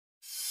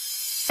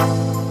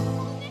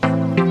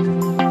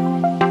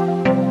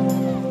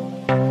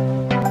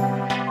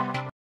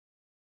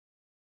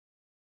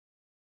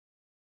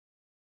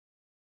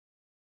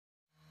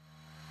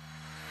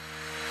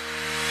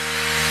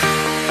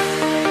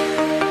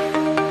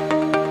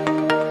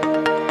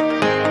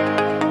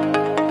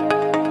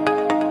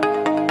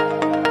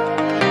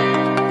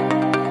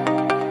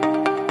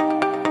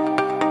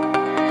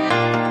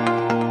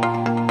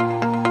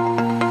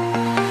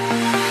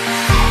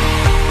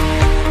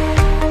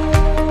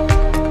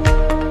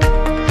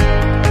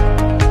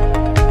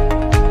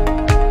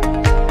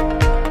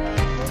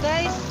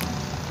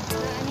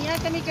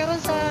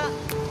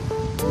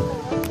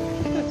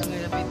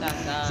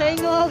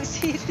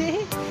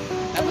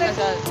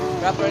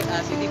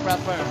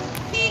proper.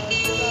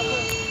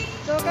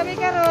 So kami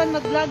karon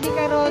mag-vlog ni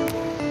karon.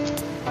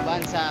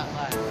 Bansa,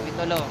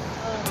 Pitolo.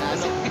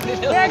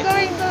 We are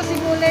going to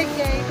Cebulig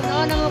kay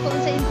tunaw na mo kung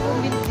sa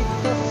improvement dito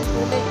sa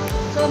Cebulig.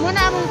 So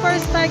muna among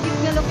first target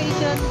nga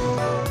location.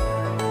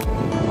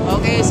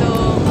 Okay, so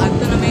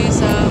adto na may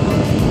sa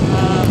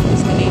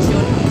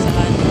destination kung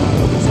saan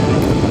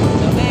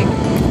Cebulig.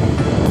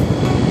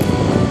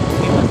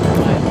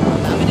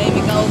 Kami na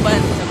may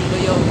kauban sa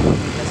Muluyo.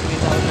 Tapos may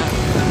taon na.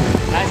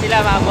 Sila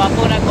mga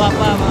gwapo na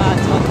gwapa, mga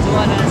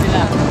tsuwa na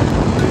sila.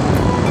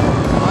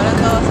 Wala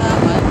to sa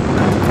apat.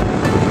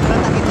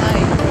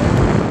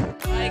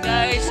 Hi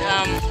guys,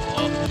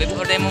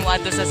 before tayo mo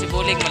sa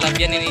Cebulig,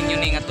 malabyan ninyo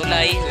ni nga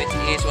tulay, which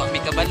is Wakmi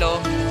Kabalo.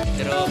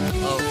 Pero,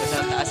 basta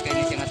taas kayo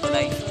ni siya nga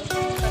tulay.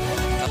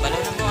 Kabalo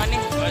na mo, ani?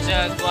 O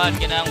siya, kuhan,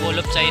 kinang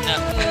ulop China.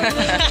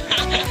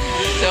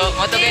 So,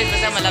 moto guys,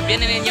 basta malabyan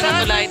ninyo nga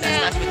tulay,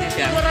 taas mo din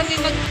siya. Marami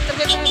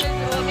magtabi sa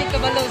Wakmi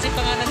Kabalo si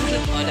pangalan nila.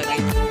 O, lagi.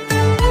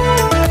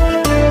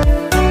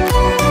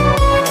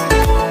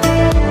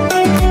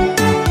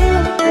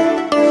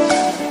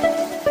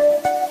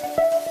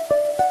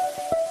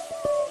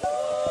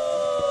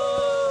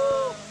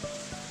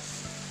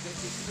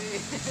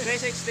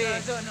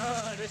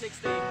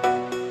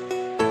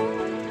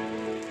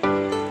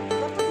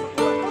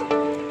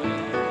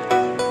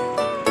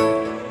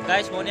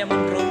 Guys, mo niya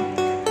mong drone.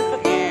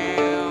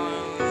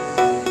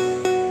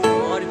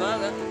 Oh, di ba?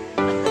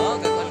 Oh,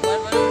 gagawin pa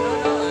ng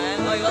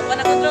drone. Oy, wag pa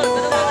na ko drone.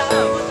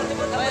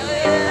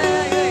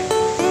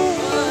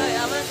 Oy,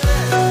 aman ka na.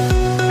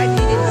 I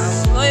did it.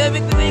 Oy,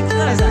 big ka.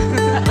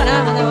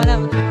 Mana.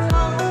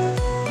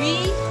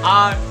 We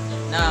Are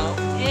now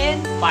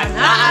in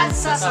Panaan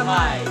sa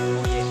Samay.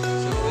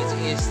 so which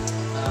is the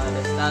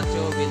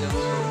statue belongs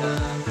to the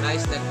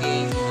Christ the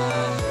King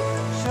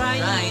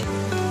shrine.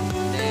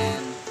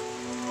 Then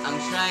ang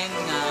shrine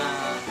nga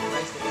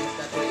Christ the King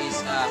statue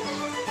is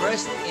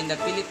first in the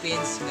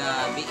Philippines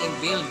nga being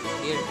built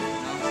here,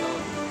 no? So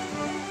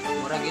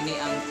mura gini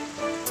ang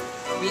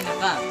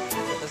pinaka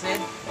Ced,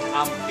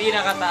 Ang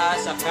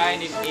pinakataas sa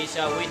shrine in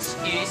Asia, which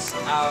is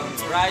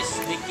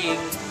Christ the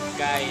King,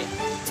 kay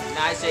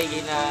nasa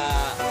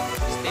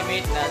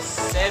estimate na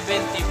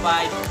 75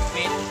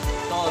 feet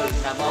tall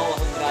na mao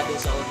akong grado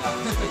sa una,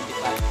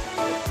 75.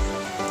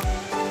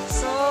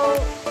 So,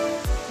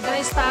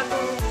 guys, taco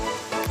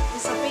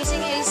is a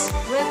facing is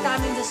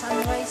welcoming the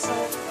sunrise. So,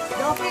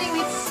 the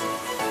opening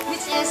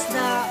which is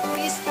the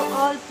feast to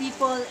all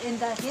people in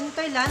the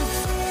hinterland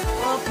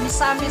of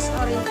Mis.Or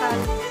Deo,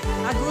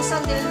 Agusan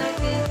del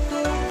Norte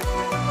to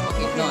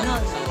Bukidnon.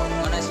 So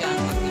muna siya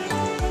ang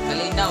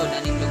kalinaw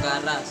na ning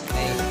lugar sa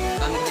kay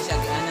kami na siya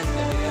gianan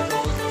Galileo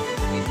Road,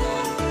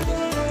 Bukidnon.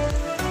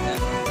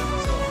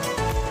 So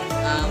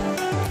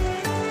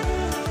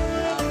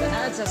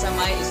Banaan sa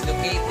Samay is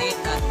located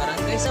at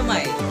Barangay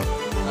Samay,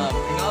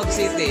 Gingoog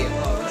City.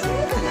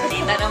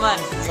 Kita naman,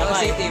 Gingoog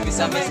Samay. City,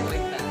 Misamis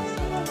Kuwenta.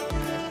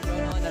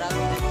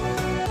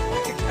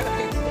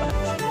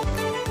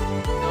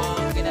 So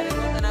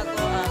ginarimutan ako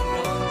ang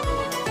drone.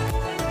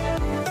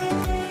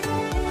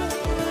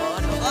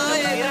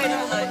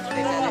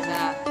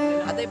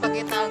 Ato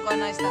ipakita ang kuha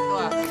na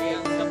estatwa.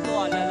 Ang kapto,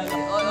 lalagay.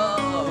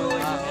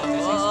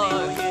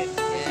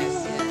 Yes.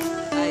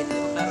 Ay,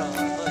 klaro.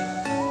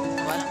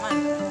 Wala man.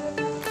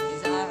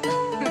 Isa.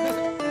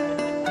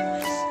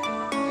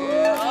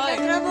 Oy,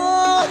 grabo!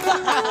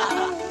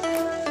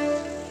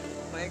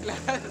 May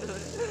klaro.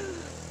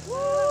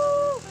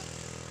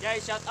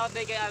 Guys, shout out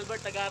day kay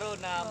Albert Tagaro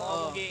na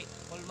mamugi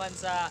ulman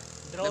sa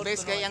The drone.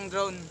 best kay ang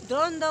drone.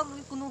 drone daw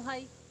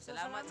kunuhay.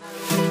 Salamat.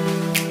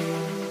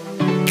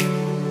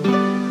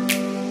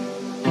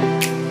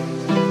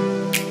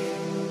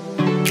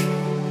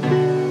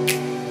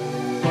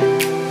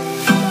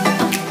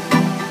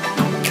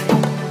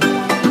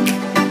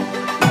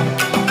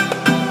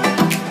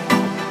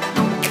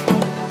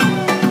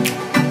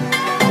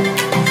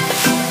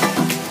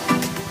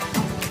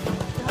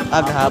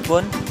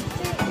 Hapon?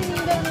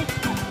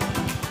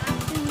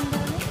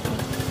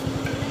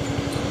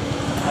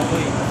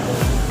 Agoy.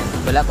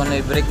 Wala ko na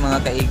i-break mga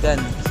kaigan.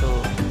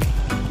 So,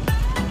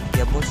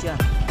 yabo siya.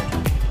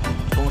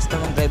 Kumusta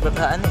mong driver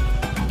ka ano?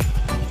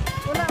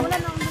 Wala na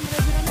akong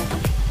driver na.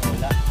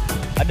 Wala.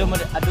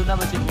 Ado na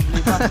ba si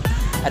problema?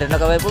 Ano na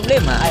ka ba yung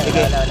problema? Ay,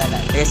 Sige. wala.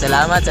 Sige,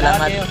 salamat.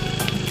 kayo.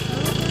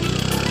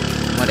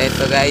 Muna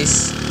ito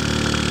guys.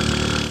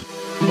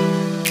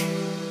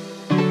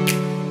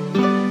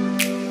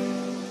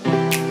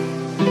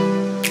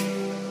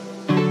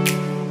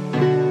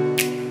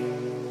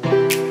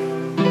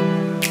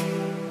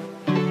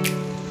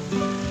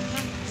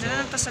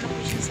 Sa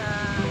location sa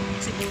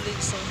Cebulig.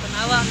 So,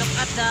 tanawa, look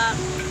at the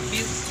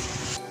view.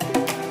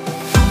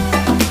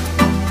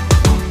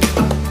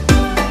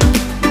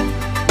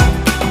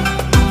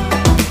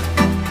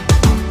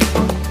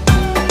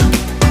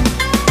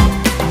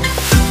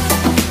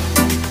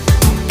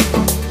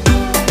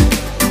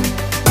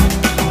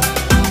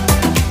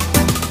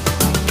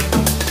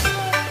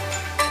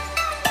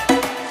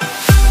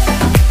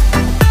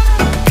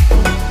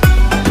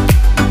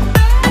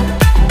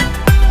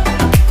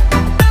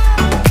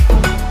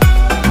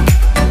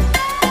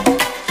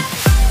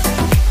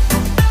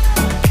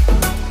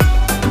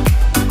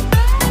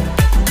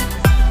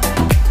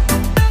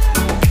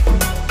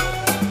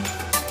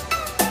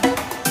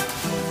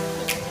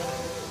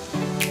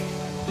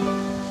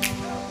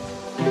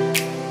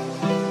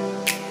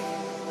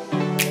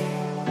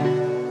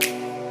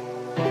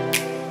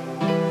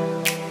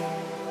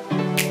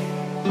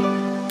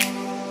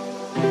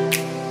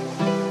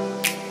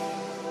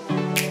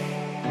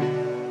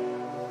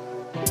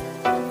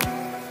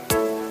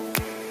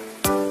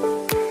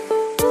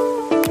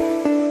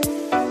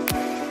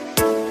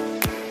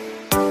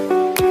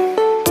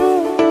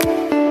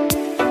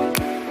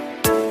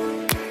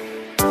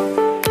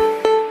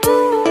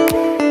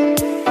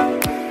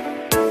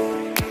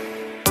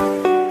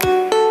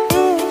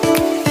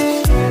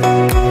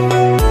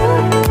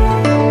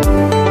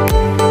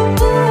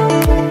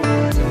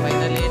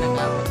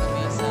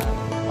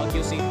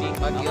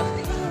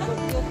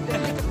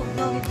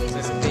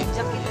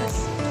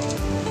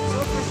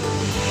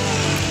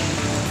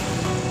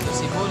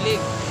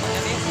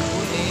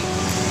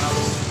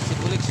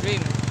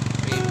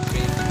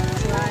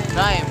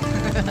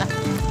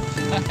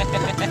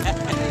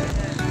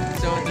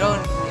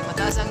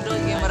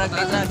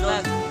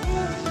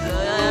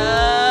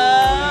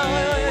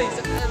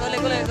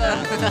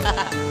 Yan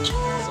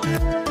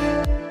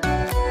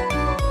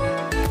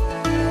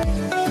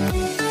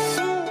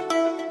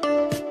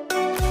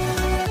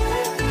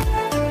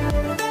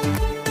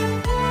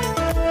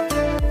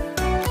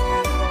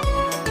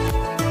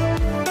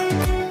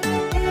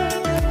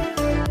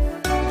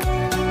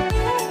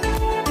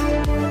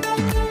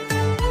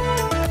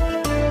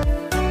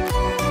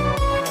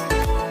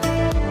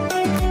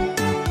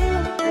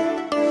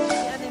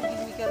ang gid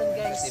mi karon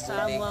guys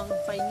sa Cebulig. among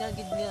final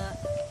gid nga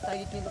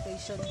target ni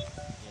location.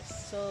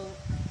 So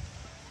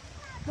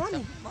mo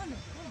ni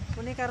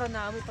Kuni karon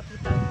na amoy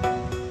pakita.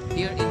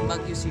 Here in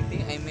Baguio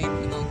City, I mean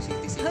Gingoog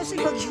City, Ah, si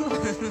Cebulig. Bagyo.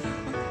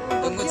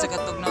 Tungkol sa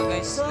katugnaw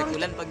guys, So,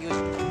 likulan Baguio.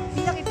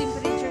 Pila kay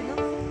temperature no?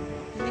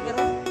 Hindi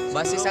karon.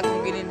 Base sa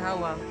akong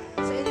gininhawa,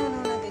 Sa inyo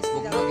na guys.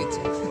 Pila bugnaw gid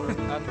siya.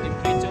 Ang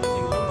temperature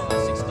siguro mga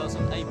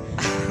 6,000 ay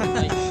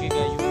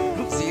gigayo.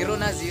 Zero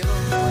na zero.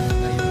 Ano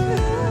kayo?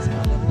 Sa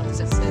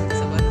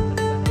banong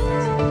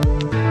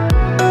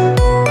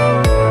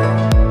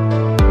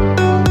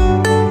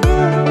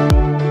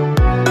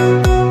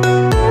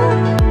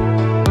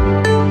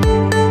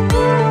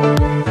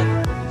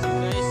So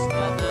guys,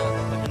 kada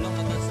padulong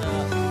kita sa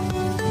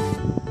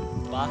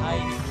bahay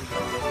ni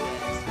Kuya.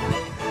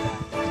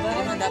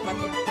 Hindi man dapat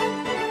yun.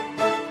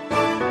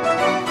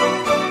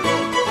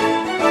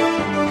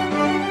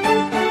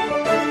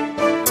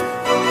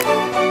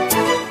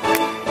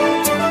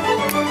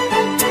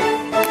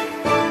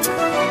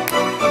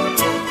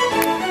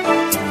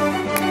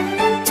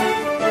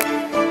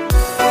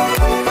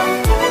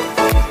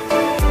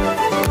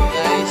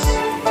 Guys,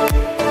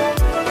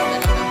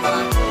 talagang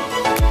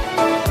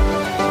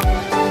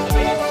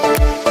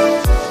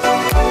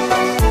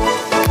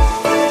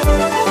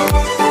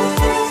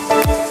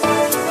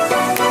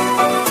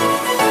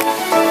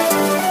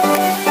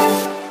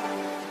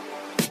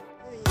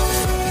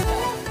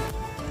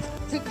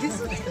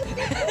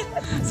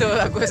so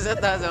ako sa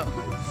taso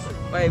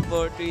 5,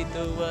 4, 3,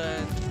 2,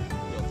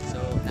 1. So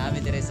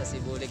namin dire sa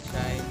Cebulig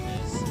Shrine.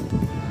 Yes.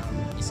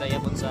 Isa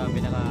yapon sa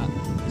pinaka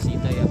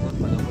bisita yapon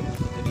palabot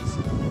ko diri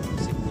sa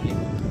Cebulig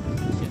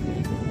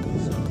Shrine.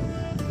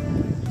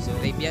 So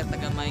Arabia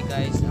tagamay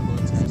guys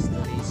about sa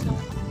history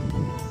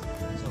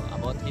So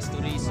about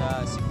history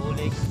sa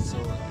Cebulig. So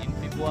in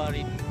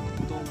February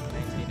 2,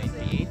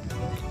 1998,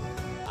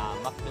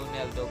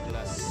 McDonnell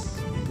Douglas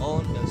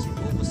owned the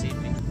Cebu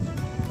Pacific,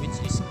 which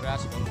is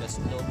crashed on the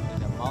slope of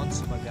the Mount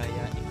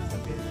Sumagaya in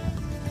Cavilla,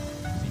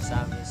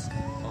 Misamis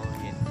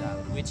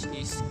Oriental, which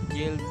is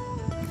killed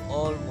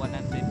all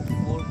 104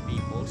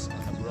 peoples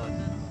on the road.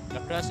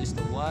 The crash is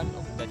the one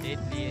of the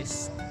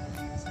deadliest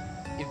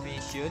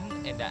aviation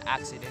and the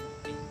accident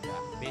in the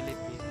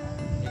Philippine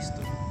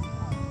history.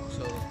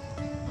 So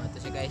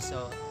ito siya guys.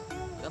 So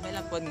gamay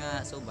lang pod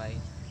nga subay.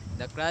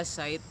 The crash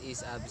site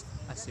is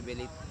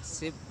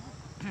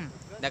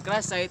the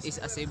crash site is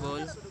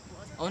accessible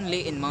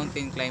only in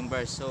mountain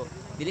climbers. So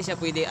dili siya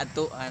pwede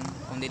adtuan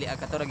kung dili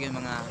katurag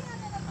yung mga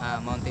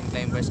mountain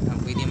climbers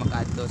ang pwede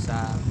makaadto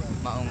sa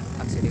maong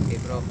aksidente,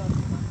 bro.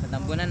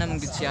 Natambunan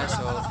naman gid siya.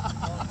 So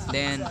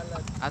then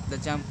at the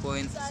jump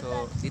point,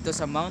 so dito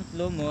sa Mount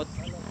Lumot,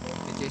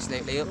 which is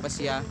like layo pa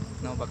siya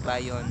no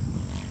Baclayon,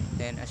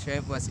 then a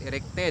shelf was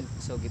erected.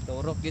 So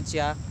giturok gid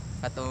siya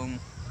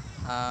katong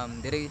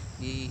diri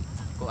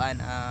kuan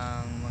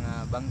ang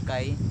mga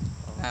bangkay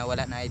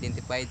wala na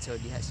identified. So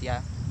diha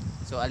siya.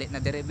 So alit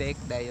na dire back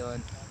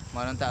dayon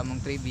maron ta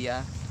among trivia.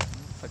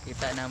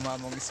 Pakita na mo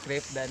among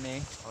script dani.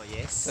 Oh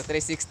yes. So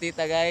 360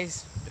 ta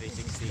guys.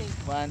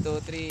 360. 1 2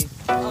 3.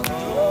 Oh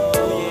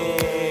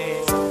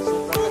yes.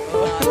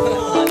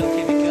 Sobrang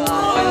chemical.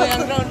 No. Oy,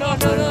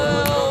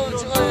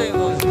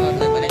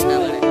 balik na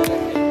balik.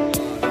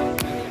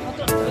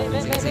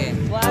 Sige, sige.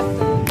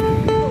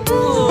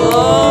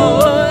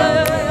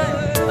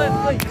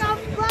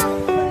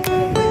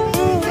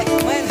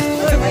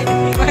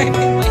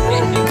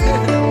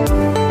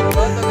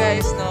 About to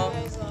guys no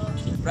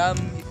from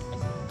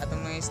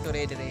atong mga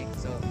history dire.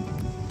 So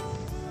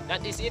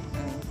That is it.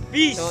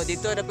 Peace. so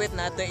dito dapat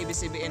nato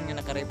ibisibiin nga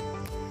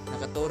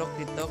nakaturok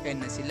dito kay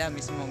na sila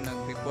mismo ang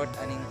nag-report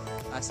aning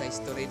sa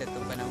history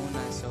datong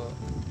panahona. So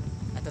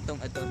atatong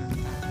adto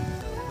na.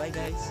 So bye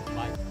guys.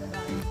 Bye.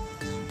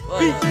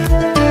 Bye.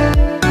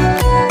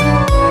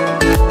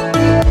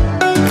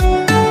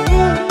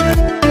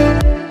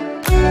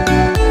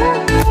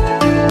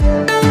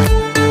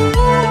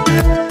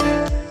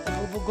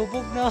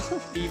 Gubog na.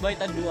 Tibay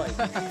tanduay.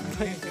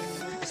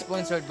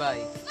 Sponsored by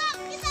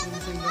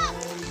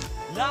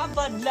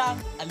Laban lang.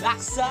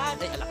 Alaksan.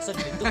 Ay, alaksan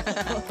dito.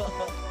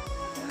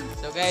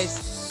 So guys,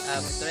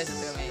 story sa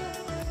kami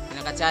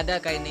pinakatsada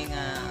kay ning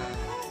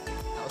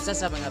usa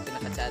sa mga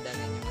pinakatsada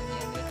nga yung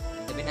mga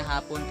gabi na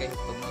hapon kay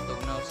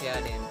tugnaw siya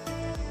din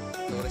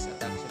tourist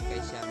attraction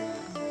kay siya nga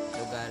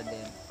lugar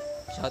din.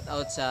 Shout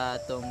out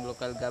sa tong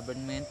local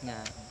government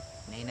nga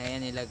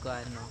nahinayan nila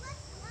kuan no.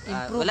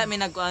 Improve. Wala may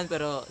nagkuan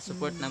pero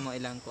support na mo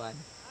ilang kuan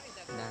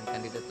ilang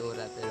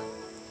kandidatura pero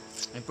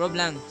improve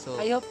lang.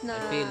 So I hope na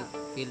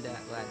feel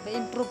that kuan.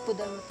 na-improve po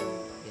daw ito.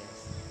 Yes.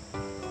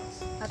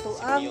 Ato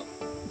Siyo.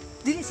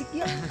 Dili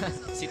sityo.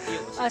 Sityo.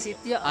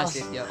 Sityo.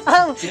 Sityo.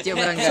 Ah, Sityo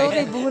barangay.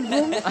 sorry,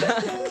 bungol-bung.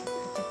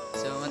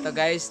 So mo to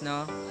guys,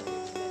 no.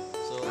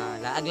 So,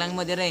 Laag lang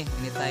mo dire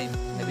anytime.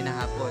 Labi na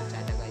hapon,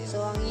 tsada kayo.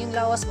 So ang iyong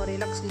lawas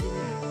ma-relax gid din.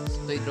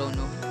 Toy drone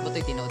no. Butoy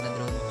tinuod na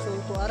drone. So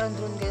tuaran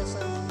drone kayo sa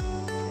makita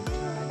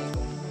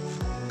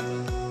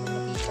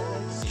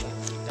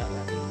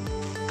guys.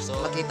 so,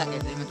 Makita kay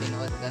di mo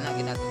tinuod kana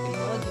ginato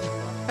tinuod.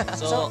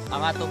 so,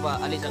 ang ato ba,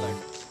 alisa Carl?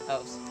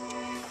 Oh,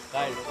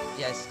 Carl,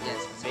 yes.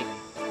 big.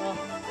 Oh,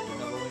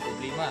 Ano ba may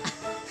problema?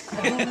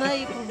 adunay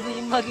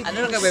problema gid. Ano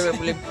na ka ba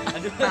problema?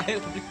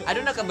 Ano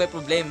na ka ba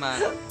problema?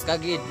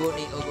 Kagid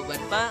buni o guban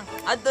pa.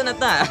 Adto na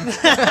ta.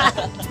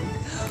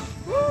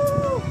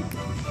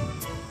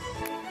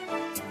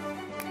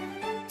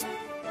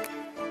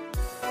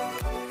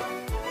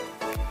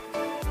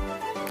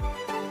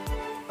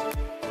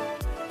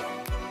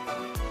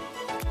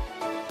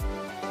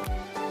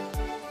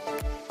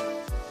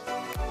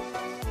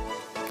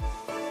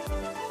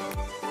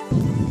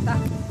 Ta.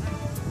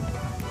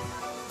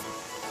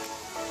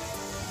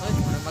 Hoy,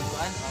 para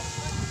magkuan.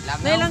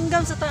 Langaw. May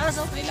langgam sa taas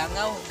oh. May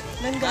langaw.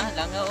 Langgam.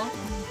 Langaw oh.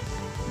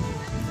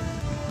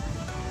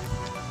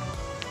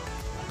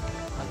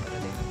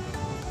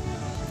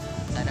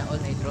 Sana all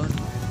may drone.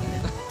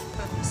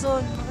 So,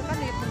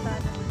 makakalip na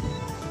tayo.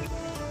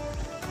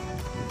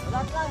 Wala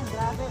lang,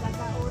 grabe,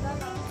 nagkauna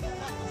lang.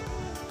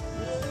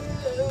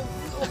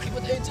 Okay ba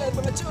tayo dyan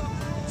mga chum?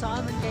 Sa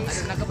amin guys.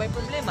 Ano na ka ba yung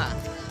problema?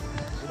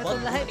 Ito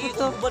lahat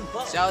ito. Ubad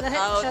pa. Shout Lahat,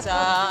 out shout sa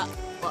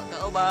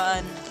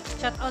Kauban.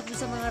 Shout out din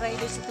sa mga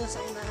riders ito sa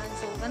unahan.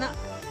 So, kana,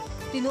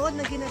 tinuod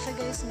na gina siya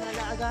guys nga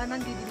laaganan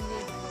gid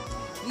dinhi.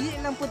 Dili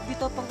lang pud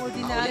bito pang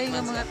ordinary Maulit nga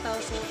man mga siya. tao.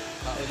 So,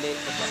 Paulit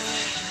ko ba?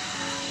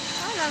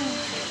 alang,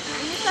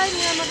 anytime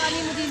nga mag-ani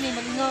mo din eh,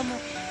 malingaw mo.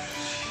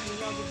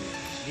 Malingaw gid.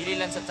 Dili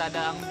lang sa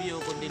tsada ang view,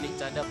 kundi dili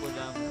tsada po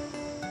ng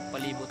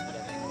palibot po lang.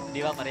 Di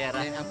ba,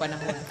 parehara? Ayun ang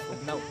panahon.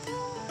 Ugnaw.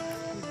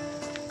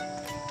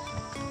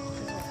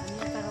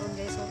 Ano karon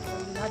guys, so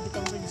lahat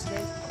bitong friends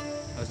guys.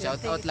 Oh,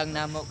 shout out lang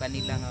namo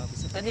kanila nga.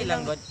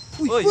 Kanilang god.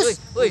 Uy,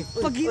 uy.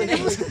 Pag gina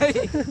mo.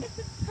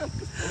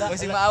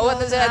 Kasi maawat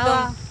na sa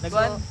atong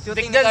kuan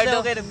shooting na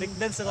Cardo.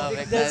 Nag-breakdance Oh,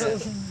 breakdance.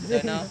 So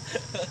no.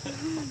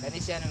 Kani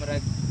siya na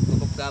murag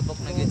gubok-gabok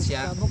na gid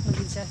siya. Sabok na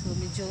gid siya. So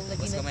medyo lagi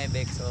Tapos na. kamay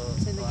back so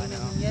So, lagi na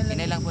ano. yan lang.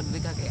 Kinay lang pud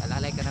bika kay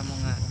alalay ka na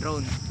mga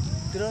drone.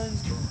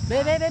 Drones.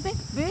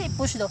 Be,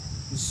 push do.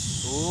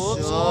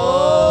 Oops.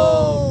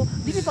 Oh!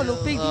 Di mi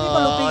palupig, di mi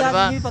palupig,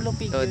 diba? di mi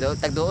palupig. Do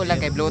tagduol lang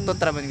kay Bluetooth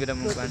ra man gud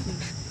mo kuan.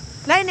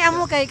 Lain ni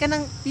amo kay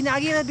kanang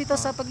pinaagi na dito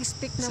sa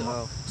pag-speak na mo.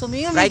 So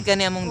miyon. Right ka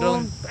niya mong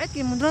drone. Right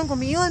kay mong drone ko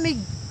miyon mig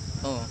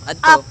Oh,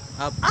 adto.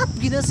 Up. up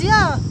gina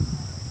siya.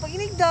 Pag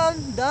inig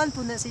down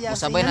po na siya.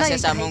 Musabay na siya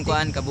sa among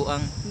kuan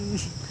kabuang.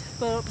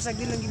 Pero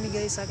pasagdi lang gini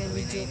guys sa kay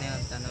Sabi video. na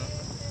yun, ano,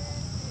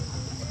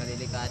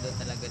 kalilikado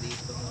talaga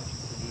dito.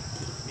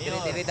 Mayor.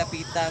 Diri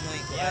dapita mo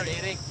Mayor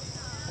Eric.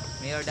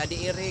 Mayor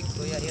Daddy Eric,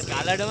 Kuya Eric.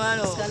 Scholar naman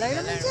oh. Skalay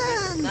naman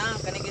dyan. Na,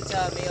 kanigit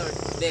siya Mayor.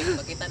 Dek,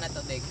 makita na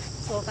to, Dek.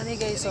 So kani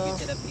guys, so Kanigit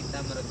siya dapita,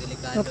 marag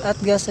delikado. look at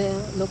guys,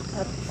 look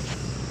at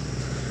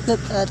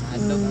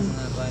Adlok ang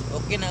mga kuan.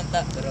 Okay na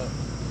ta, pero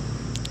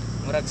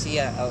murag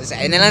siya. Oh, sa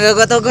ina lang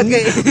tugot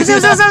kay.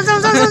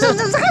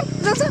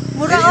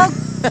 mura og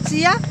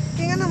siya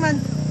kay nga naman.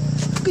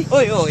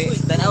 Oy,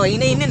 tanawa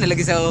ina na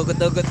lagi sa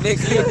tugot Dek.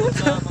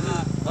 Sa mga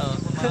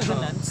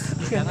maintenance,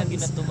 kailangan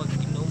ginato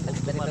mag-inom o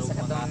Dito tumaro sa mga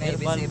katong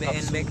herbal ABS-CBN,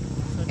 capsule. Bek.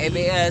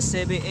 ABS,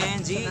 CBN,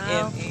 GMA.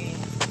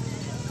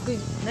 Kuy,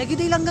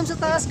 nagiday langgam sa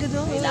taas gud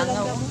oh. May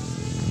langaw.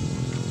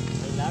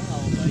 Kailangan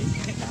oh bay.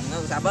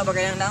 Langaw, saba ba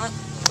kayang langaw?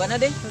 Bana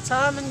de?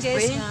 Sa amin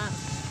guys Uy. nga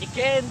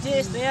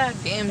Iken-Jess na yan.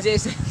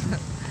 KMJs.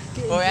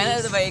 O ano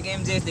ito ba yung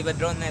KMJs? Di ba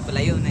drone na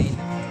palayo na yun?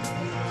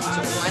 So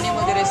kung ano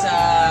mo dire sa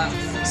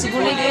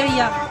Cebulig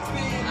area.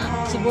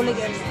 Ah, Cebulig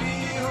area.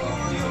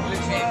 Cebulig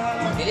Shrine.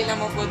 Dili lang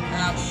mo po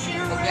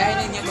pagbiyahe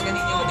ninyo pag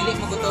ninyo dili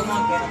mo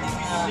gutomon pero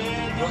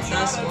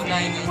prutas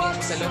ulay nga inyo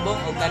sa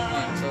lubong o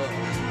kanon. So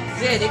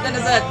sige, di ka na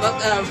sad back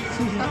up.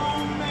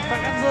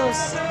 Pagkabos.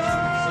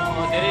 So,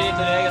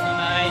 dito katong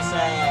naay sa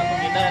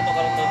makita na to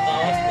karong taon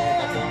ko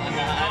katong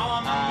anahan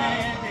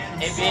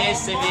ABS,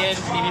 CBN,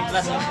 TV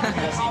Plus o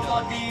sino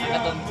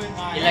katong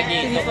ilagi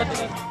ito ko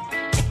dito.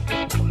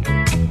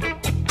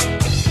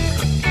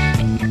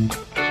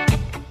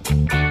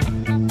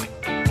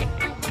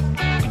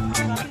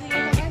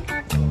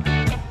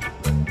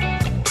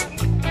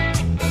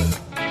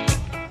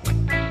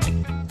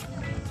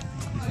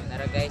 So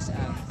nara guys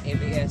ang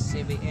ABS,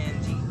 CBN,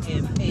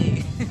 GMA.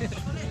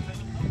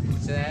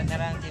 So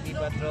narang TV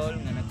Patrol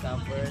nga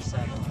nag-cover sa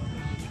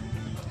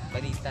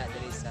balita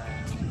diri sa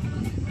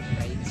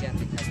Kainsian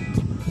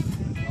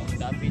Ang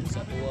dapit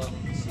sa tuwang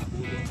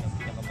Cebulig ang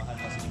pinakamahal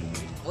na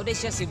Cebulig. O di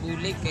siya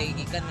Cebulig kay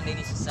gikan man din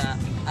siya sa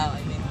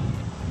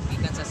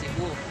gikan sa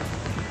Cebu.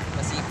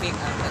 Pacific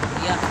ang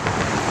tagtiya.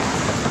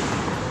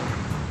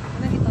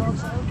 Ano gitawag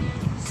sa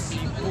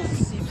Cebu.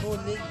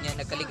 Cebulig. Nya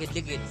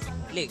nagkaligid-ligid.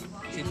 Lig,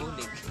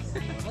 Cebulig.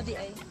 Mo di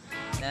ay.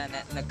 Na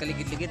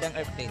nagkaligid-ligid ang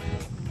airplane.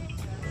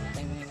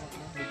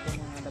 Dito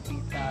mga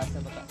Napita sa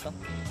bata to.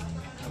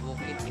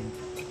 Nabukit.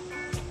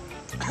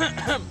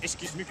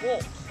 Excuse me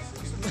po.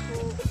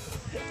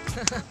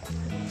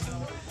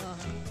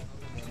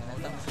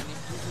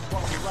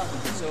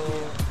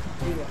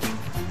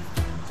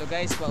 So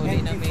guys,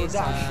 pauli namin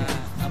sa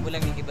amo lang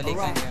yung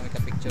ibalikan kaya may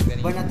ka-picture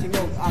ganito.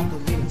 Banatuto ato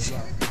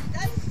ninja.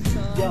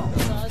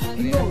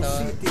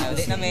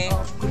 Uli namin.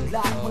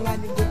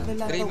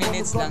 3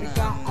 minutes lang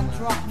ang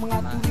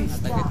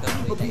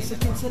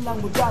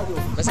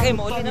basta kayo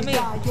mauli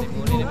namin.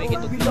 Muli na may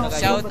kitugtog na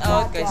kayo. Shout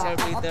out kay Sir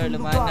Peter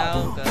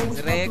Lumanaw, kay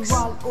Rex,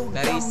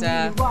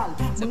 Larissa,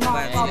 sa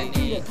pamilya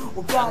ni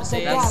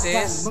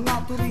Frances,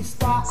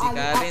 si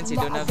Karen, si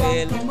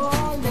Donabel,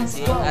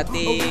 si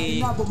Ate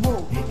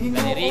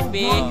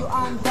Kaniripi,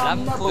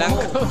 Blanco,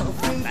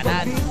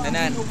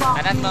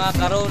 tanan mga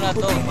karo na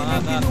to, mga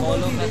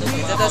kakolong na to.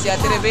 isa to si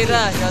Ate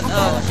Rivera, shout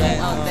out.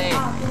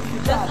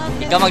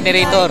 Ikaw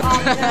mag-narrator.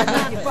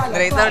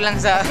 Narrator lang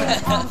sa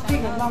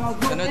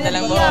sunod na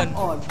lang buon.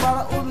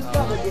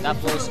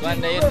 Tapos, kuhan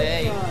na yun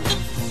eh.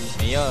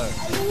 Mayor.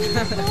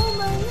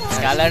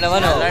 Scholar naman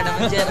oh. Scholar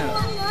naman dyan.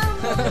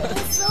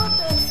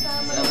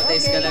 Salamat tayo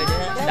scholar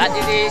dyan. That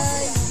it is.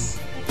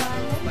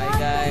 Bye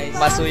guys.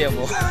 Masuya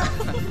mo.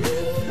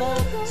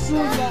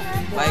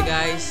 Bye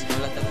guys.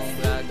 Wala tayong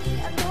vlog.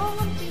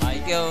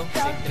 Ikaw.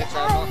 Safe trip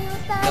sa mo.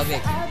 Gabi.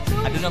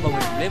 Ano na ba may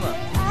problema?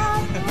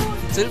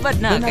 Sulbad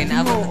na. Kaya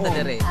naabot na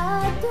tadere.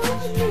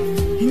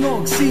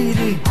 Gingoog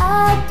City,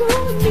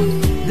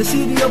 the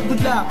city of good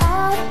luck.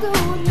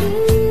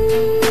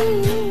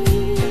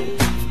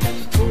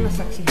 Kung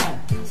nasaksihan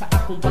sa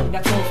akong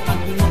pagdako ang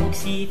Gingoog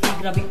City,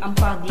 grabe ang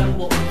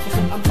paglawo,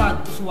 kusog ang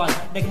pag-usual,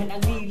 daghan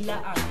ang